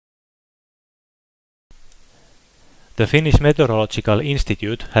The Finnish Meteorological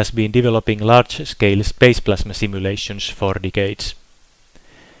Institute has been developing large-scale space plasma simulations for decades.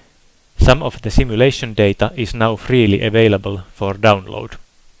 Some of the simulation data is now freely available for download.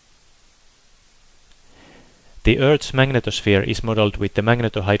 The Earth's magnetosphere is modeled with the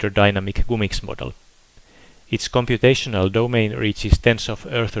magnetohydrodynamic IMPEx model. Its computational domain reaches tens of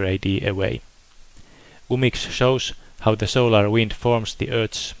Earth radii away. IMPEx shows how the solar wind forms the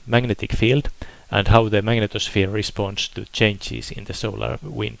Earth's magnetic field and how the magnetosphere responds to changes in the solar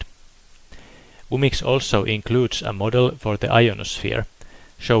wind. IMPEx also includes a model for the ionosphere,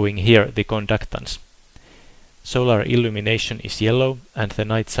 showing here the conductance. Solar illumination is yellow and the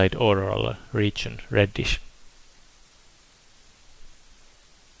night side auroral region reddish.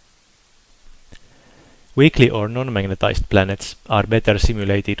 Weakly or non-magnetized planets are better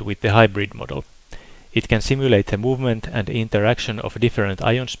simulated with the hybrid model. It can simulate the movement and interaction of different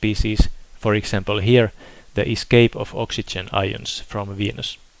ion species, for example here, the escape of oxygen ions from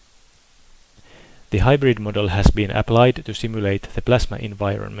Venus. The hybrid model has been applied to simulate the plasma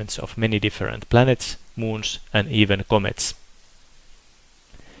environments of many different planets, moons, and even comets.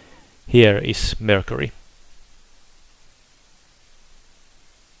 Here is Mercury.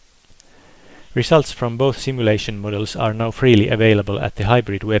 Results from both simulation models are now freely available at the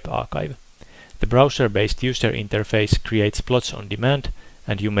Hybrid Web Archive. The browser-based user interface creates plots on demand,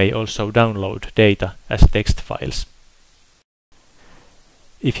 and you may also download data as text files.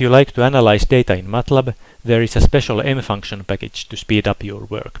 If you like to analyze data in Matlab, there is a special M-function package to speed up your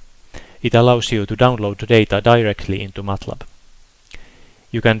work. It allows you to download data directly into Matlab.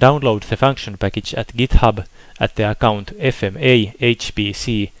 You can download the function package at GitHub at the account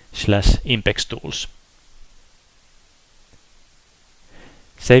fmahpc/impextools.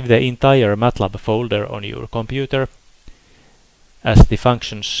 Save the entire Matlab folder on your computer, as the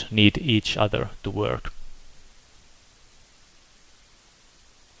functions need each other to work.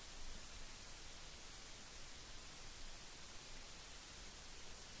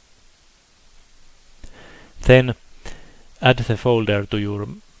 Then add the folder to your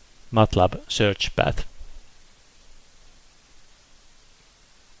Matlab search path.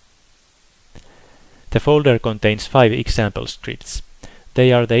 The folder contains 5 example scripts.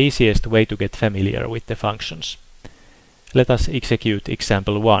 They are the easiest way to get familiar with the functions. Let us execute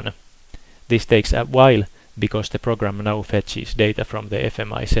example 1. This takes a while because the program now fetches data from the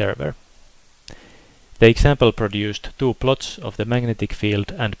FMI server. The example produced 2 plots of the magnetic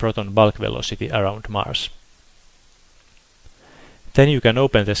field and proton bulk velocity around Mars. Then you can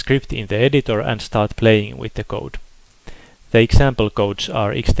open the script in the editor and start playing with the code. The example codes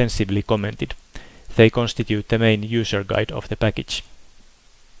are extensively commented. They constitute the main user guide of the package.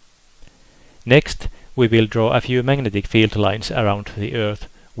 Next, we will draw a few magnetic field lines around the Earth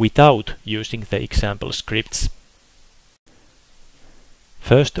without using the example scripts.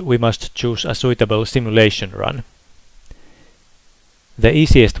 First, we must choose a suitable simulation run. The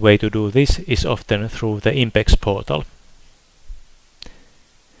easiest way to do this is often through the IMPEx portal.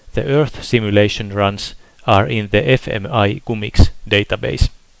 The Earth simulation runs are in the FMI IMPEx database.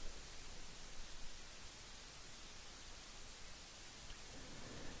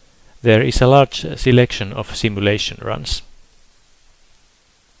 There is a large selection of simulation runs.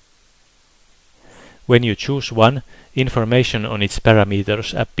 When you choose one, information on its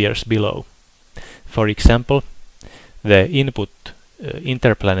parameters appears below. For example, the input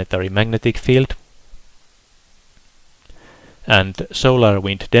interplanetary magnetic field and solar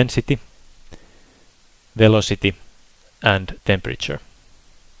wind density, velocity, and temperature.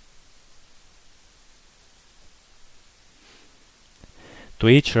 To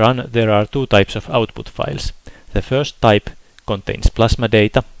each run there are 2 types of output files. The first type contains plasma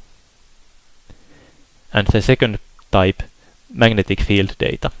data, and the second type magnetic field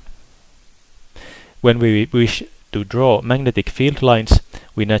data. When we wish to draw magnetic field lines,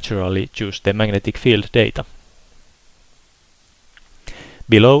 we naturally choose the magnetic field data.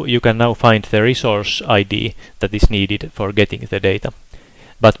 Below you can now find the resource ID that is needed for getting the data.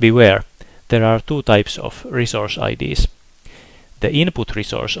 But beware, there are 2 types of resource IDs. The input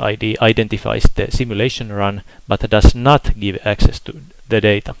resource ID identifies the simulation run but does not give access to the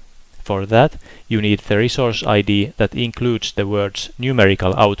data. For that, you need the resource ID that includes the words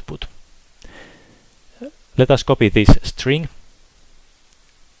numerical output. Let us copy this string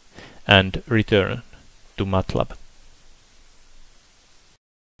and return to Matlab.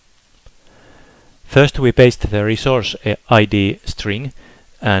 First we paste the resource ID string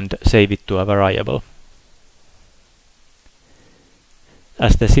and save it to a variable.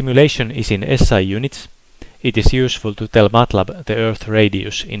 As the simulation is in SI units, it is useful to tell Matlab the Earth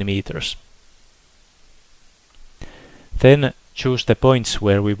radius in meters. Then choose the points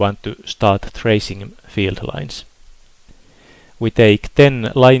where we want to start tracing field lines. We take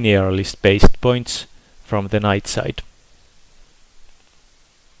 10 linearly spaced points from the night side.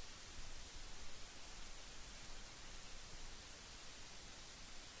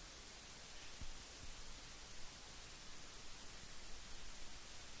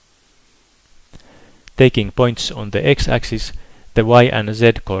 Taking points on the x-axis, the y and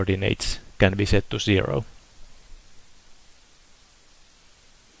z coordinates can be set to 0.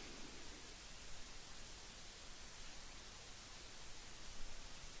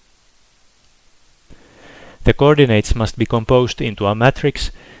 The coordinates must be composed into a matrix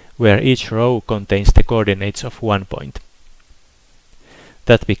where each row contains the coordinates of one point.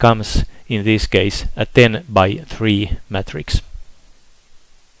 That becomes, in this case, a 10 by 3 matrix.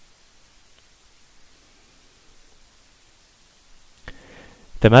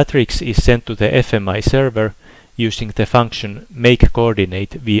 The matrix is sent to the FMI server using the function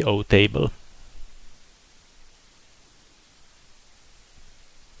makeCoordinateVOTable.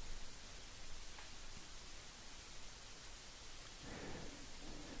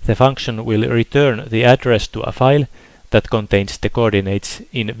 The function will return the address to a file that contains the coordinates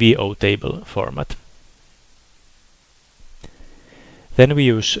in VOTable format. Then we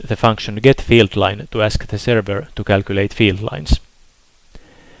use the function getFieldLine to ask the server to calculate field lines.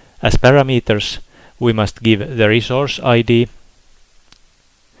 As parameters, we must give the resource ID,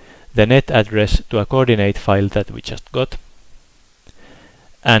 the net address to a coordinate file that we just got,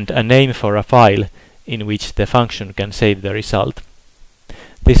 and a name for a file in which the function can save the result.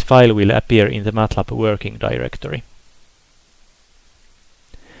 This file will appear in the Matlab working directory.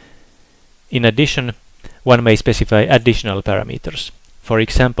 In addition, one may specify additional parameters. For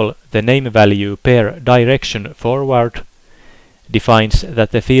example, the name value per direction forward defines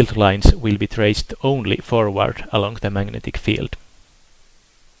that the field lines will be traced only forward along the magnetic field.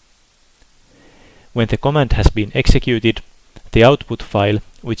 When the command has been executed, the output file,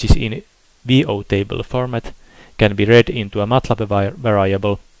 which is in VOTable format, can be read into a Matlab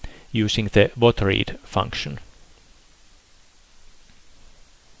variable using the whatRead function.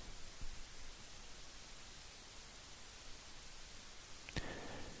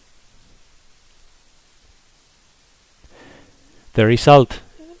 The result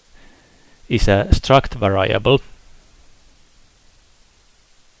is a struct variable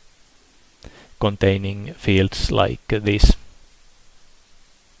containing fields like this.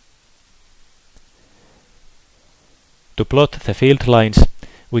 To plot the field lines,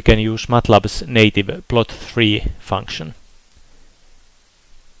 we can use Matlab's native plot3 function.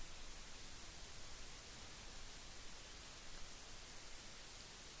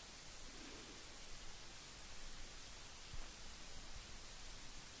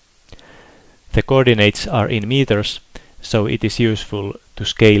 The coordinates are in meters, so it is useful to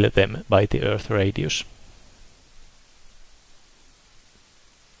scale them by the Earth radius.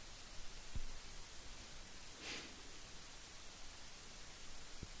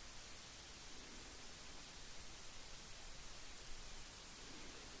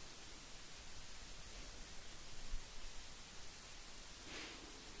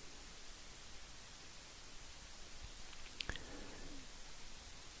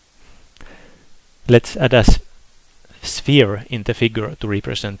 Let's add a sphere in the figure to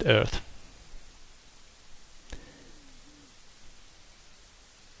represent Earth.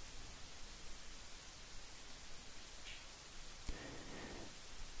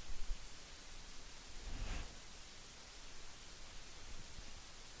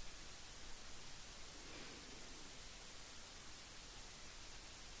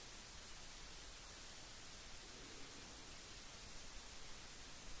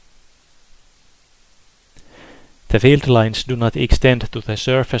 The field lines do not extend to the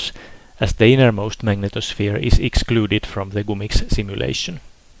surface, as the innermost magnetosphere is excluded from the GUMIX simulation.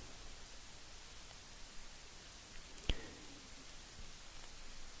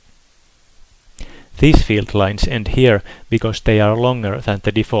 These field lines end here because they are longer than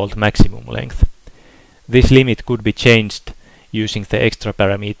the default maximum length. This limit could be changed using the extra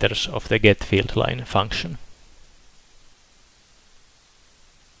parameters of the getFieldLine function.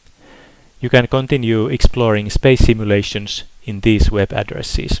 You can continue exploring space simulations in these web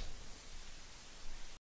addresses.